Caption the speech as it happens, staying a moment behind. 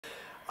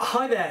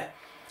Hi there.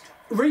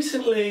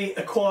 Recently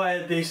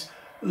acquired this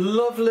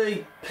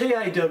lovely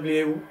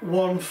P.A.W.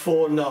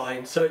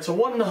 149. So it's a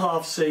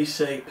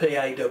 1.5cc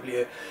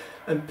P.A.W.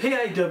 and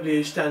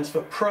P.A.W. stands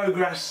for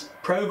Progress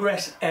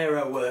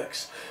Aero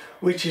Works,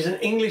 which is an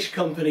English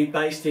company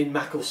based in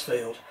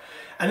Macclesfield.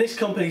 And this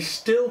company is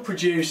still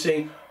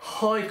producing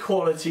high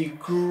quality,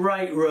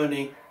 great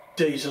running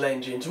diesel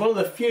engines. One of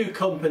the few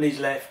companies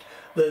left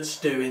that's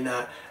doing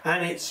that,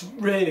 and it's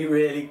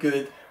really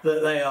good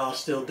that they are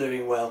still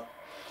doing well.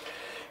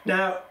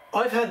 Now,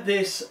 I've had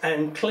this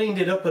and cleaned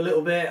it up a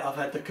little bit. I've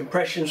had the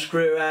compression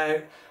screw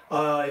out,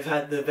 I've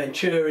had the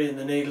venturi and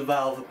the needle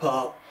valve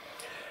apart,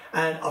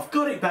 and I've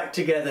got it back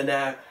together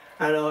now,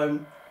 and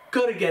I'm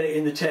got to get it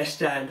in the test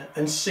stand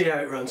and see how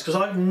it runs, because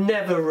I've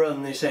never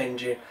run this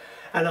engine,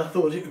 and I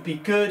thought it would be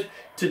good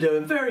to do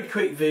a very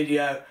quick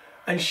video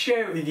and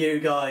share it with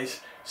you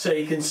guys so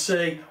you can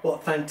see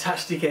what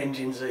fantastic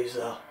engines these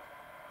are.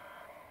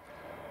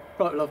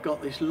 Right, well, I've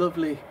got this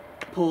lovely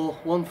PAW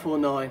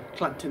 149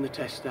 clamped in the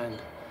test stand,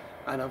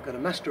 and I've got a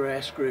master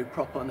air screw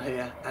prop on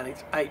here, and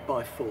it's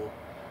 8x4.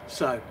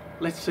 So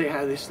let's see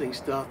how this thing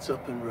starts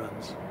up and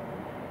runs.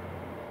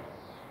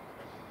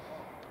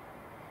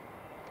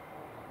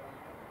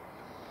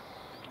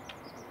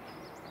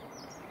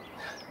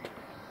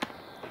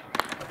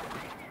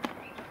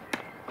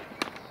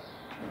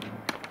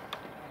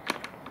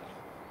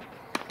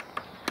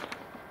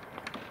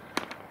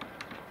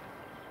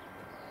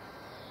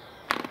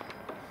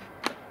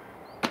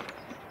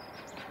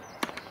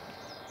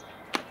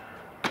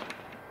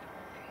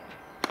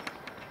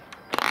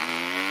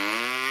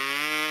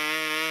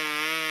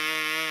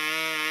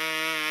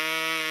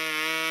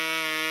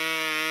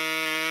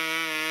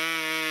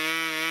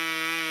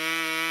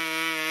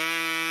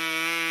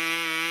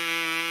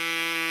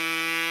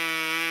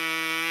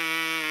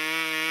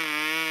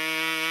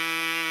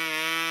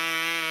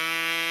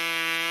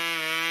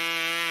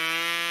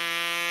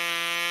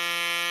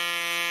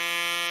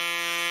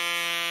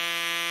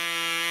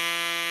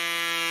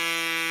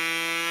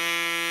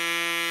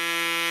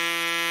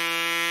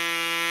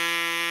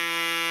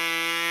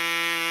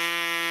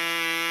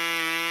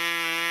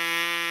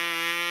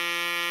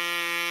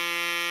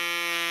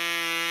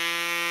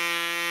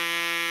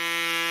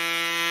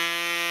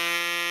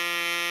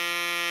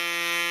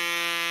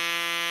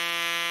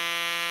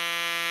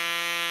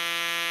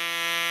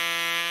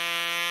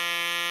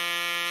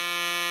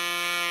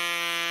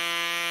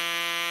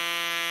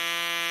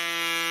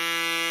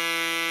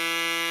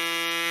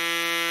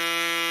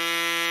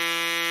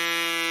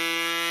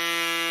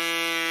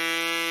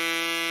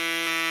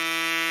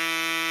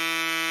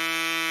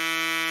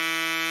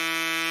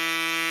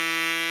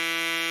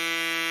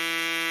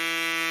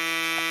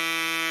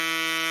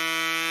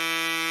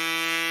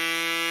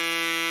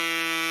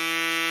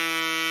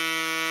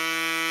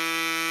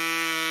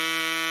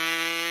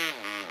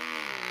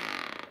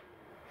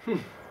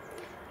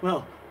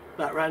 Well,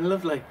 that ran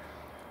lovely.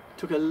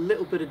 Took a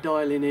little bit of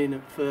dialing in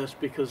at first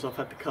because I've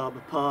had the carb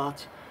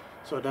apart,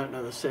 so I don't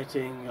know the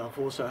setting. I've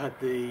also had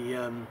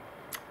the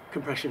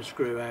compression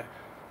screw out,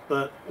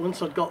 but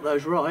once I've got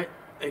those right,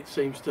 it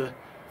seems to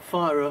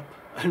fire up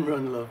and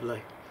run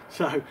lovely.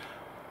 So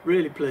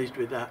really pleased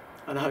with that,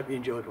 and I hope you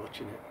enjoyed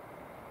watching it.